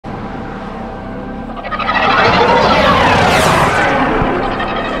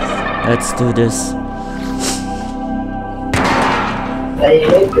Let's do this.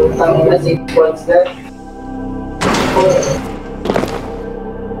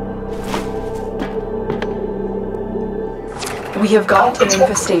 We have got an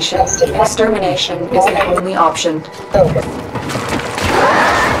infestation. Extermination is the only option.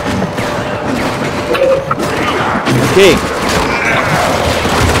 Okay.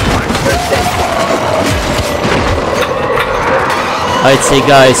 I'd say,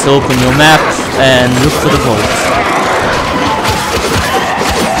 guys, open your map and look for the vault.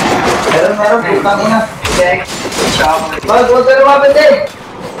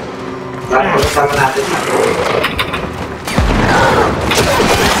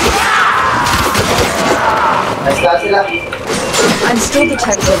 I'm still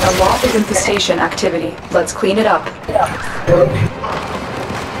detecting a lot of infestation activity. Let's clean it up.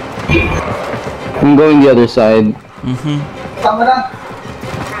 I'm going the other side.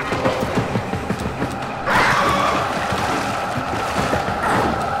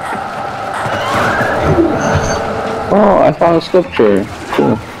 Oh, I found a sculpture.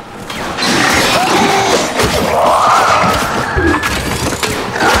 Cool.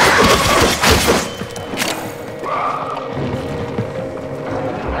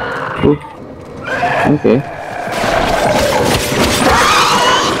 Okay.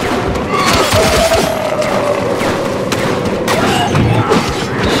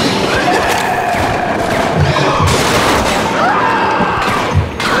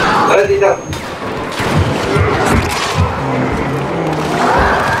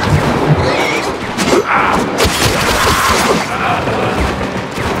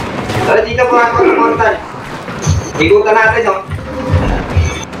 Dito po ako ng montan. Ikutan natin yung.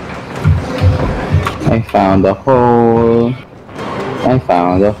 I found a hole. I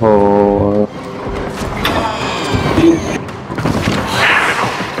found a hole.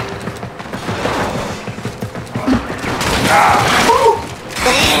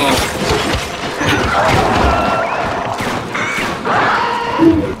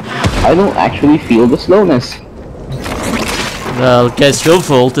 I don't actually feel the slowness. Well, guess your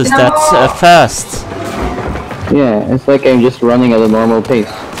vault is that fast. Yeah, it's like I'm just running at a normal pace.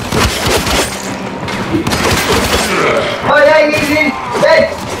 Oh yeah, hey!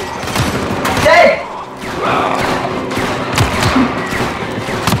 Hey!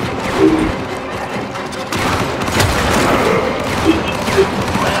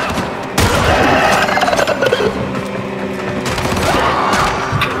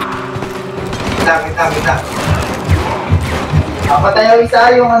 Kita. Apa tayo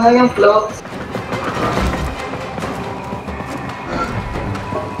isa yung ano yung flow?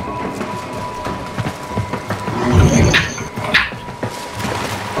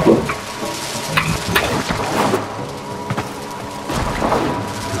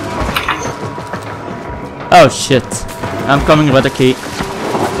 Oh shit. I'm coming with a key.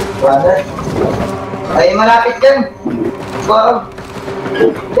 Brother. Ay, malapit yan. Wow.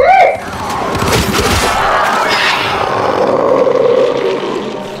 Yes!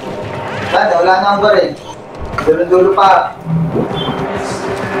 Wala na ang baril. Dulo-dulo pa.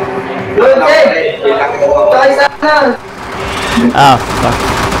 Doon, Jay! Tayo sana! Ah, fuck.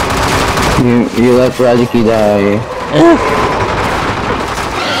 You let Rajiki die.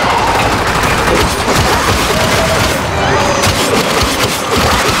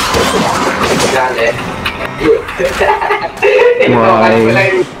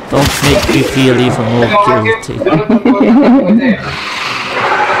 Why? Don't make me feel even more guilty.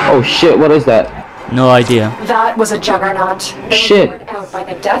 Oh shit, what is that? No idea. That was a juggernaut. Shit. Out by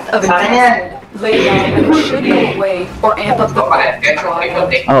the death of an lay down and should go away or amp up the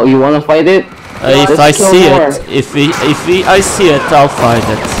drive. Oh, you wanna fight it? If I see it, if I see it, I'll fight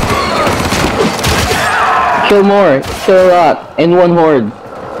it. Kill more, kill a lot, in one horde.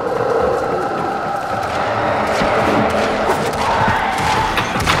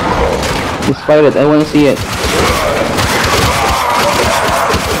 Just fight it, I wanna see it.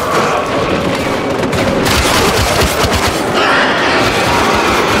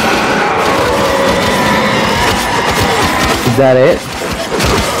 Is that it?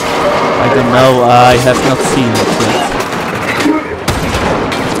 I don't know, I have not seen it yet.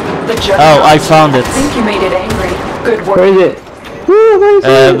 Oh, I found it. I think you made it angry. Good work. Where is it? Where is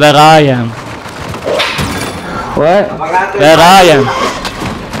it? Where I am. What? Where I am.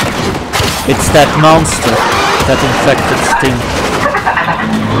 It's that monster. That infected thing.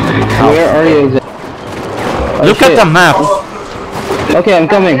 Where are you? Oh, look shit. at the map. Okay, I'm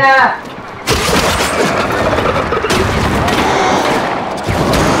coming.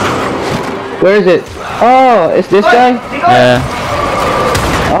 Where is it? Oh, it's this guy? Yeah.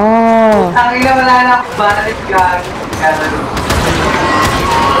 Oh, Ang ina wala na akong balik gag.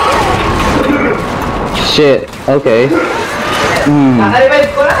 Shit. Okay.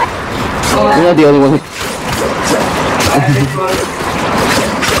 Naka-revive ko na. You're not the only one who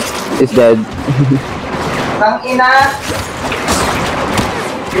is dead. Ang ina.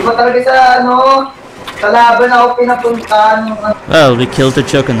 Di ba talaga sa ano? Sa laban ako pinapuntahan. Well, we killed the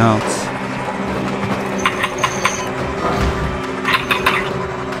Juggernauts.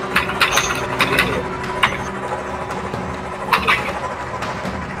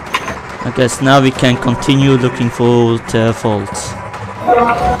 I guess now we can continue looking for the vaults.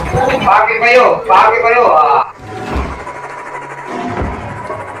 Pake kayo ah.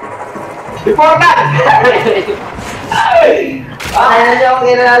 Important! Kaya na siya akong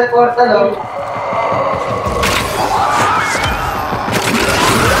general portal oh.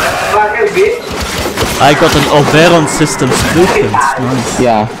 Bakit bitch? I got an Oberon Systems blueprint. Nice.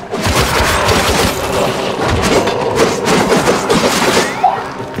 Yeah.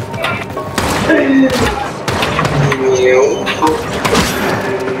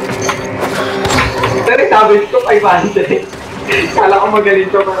 Pero sabi ko 500. Kala ko magaling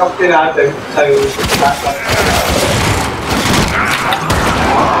to kakampi natin.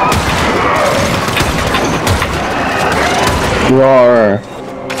 Roar.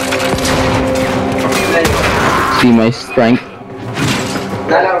 See my strength.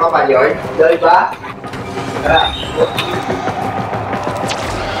 Lalaro ka pa yun? Dahil ba?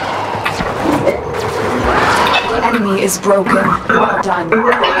 Enemy is broken. Well done.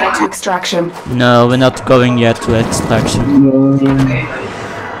 Get to extraction. No, we're not going yet to extraction.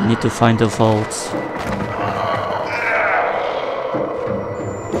 We need to find the vaults.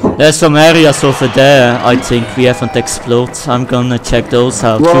 There's some areas over there I think we haven't explored. I'm gonna check those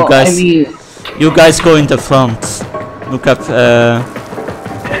out. Well, You guys go in the front. Look up.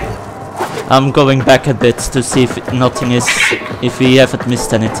 I'm going back a bit to see if we haven't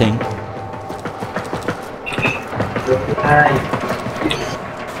missed anything.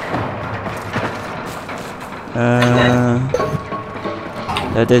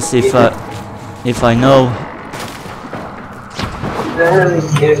 That is if I know.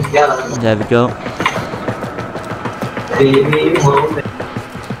 There we go.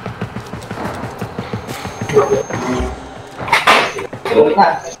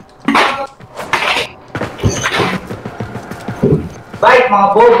 Bye mga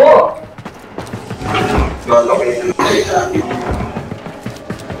bobo!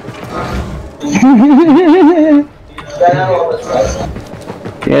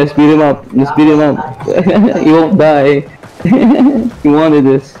 Yeah, speed him up. Just speed him up. He won't die. He wanted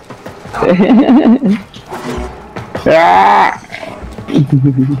this. Ah!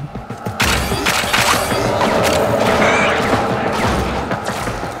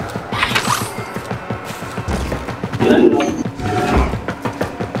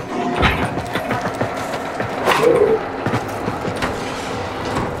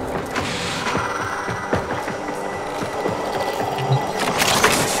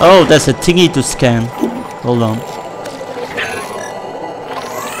 Oh, there's a thingy to scan. Hold on.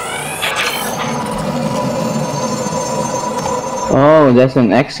 Oh, that's an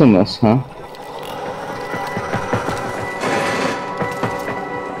Eximus, huh?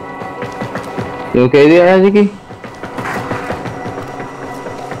 You okay there, Aziki?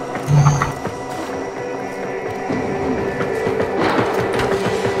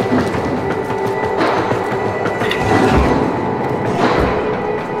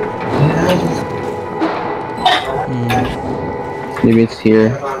 Maybe it's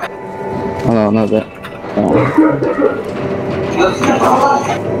here. Oh no, not that. Oh.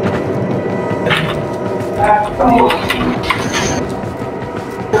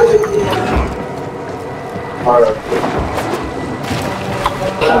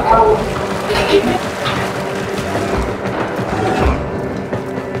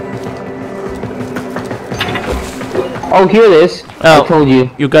 Oh, here it is. Oh, I told you.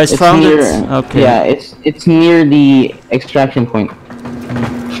 You guys It's found near, it? Okay. Yeah, it's near the extraction point.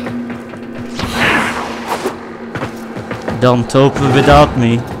 Don't open without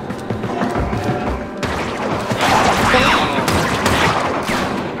me.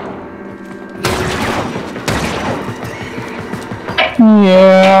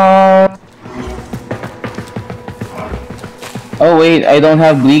 Yeah. Oh wait, I don't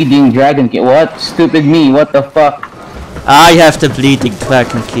have bleeding dragon key. What? Stupid me, what the fuck? I have the bleeding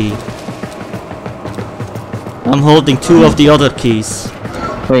dragon key. I'm holding two of the other keys.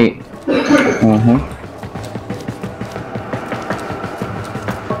 Wait.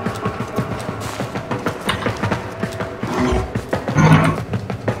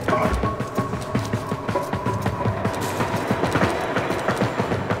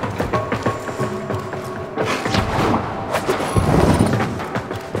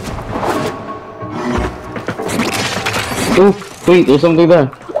 Oh, wait, there's something there.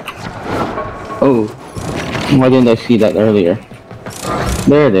 Oh, why didn't I see that earlier?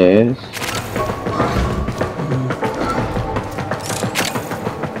 There it is.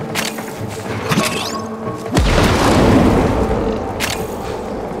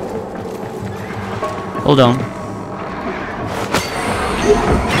 Hold on.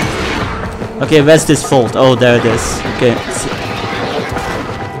 Okay, where's this vault? Oh, there it is. Okay.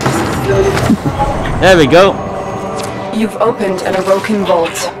 There we go. You've opened an Orikin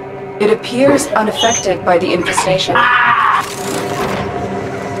vault. It appears unaffected by the infestation.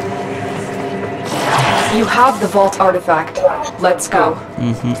 You have the vault artifact. Let's go.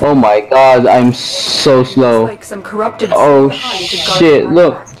 Oh my god, I'm so slow. Like some corrupted Oh behind to guard shit, the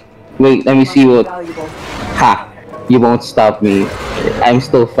look. artifact. Wait, let me see what. Valuable. Ha! You won't stop me. I'm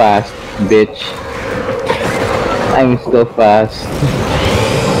still fast, bitch. I'm still fast.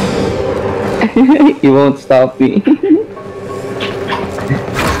 You won't stop me.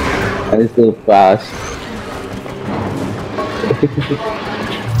 I'm still fast.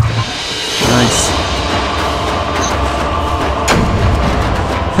 Nice.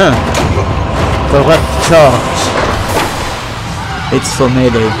 Huh. Corrupt charge. It's for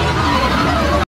melee.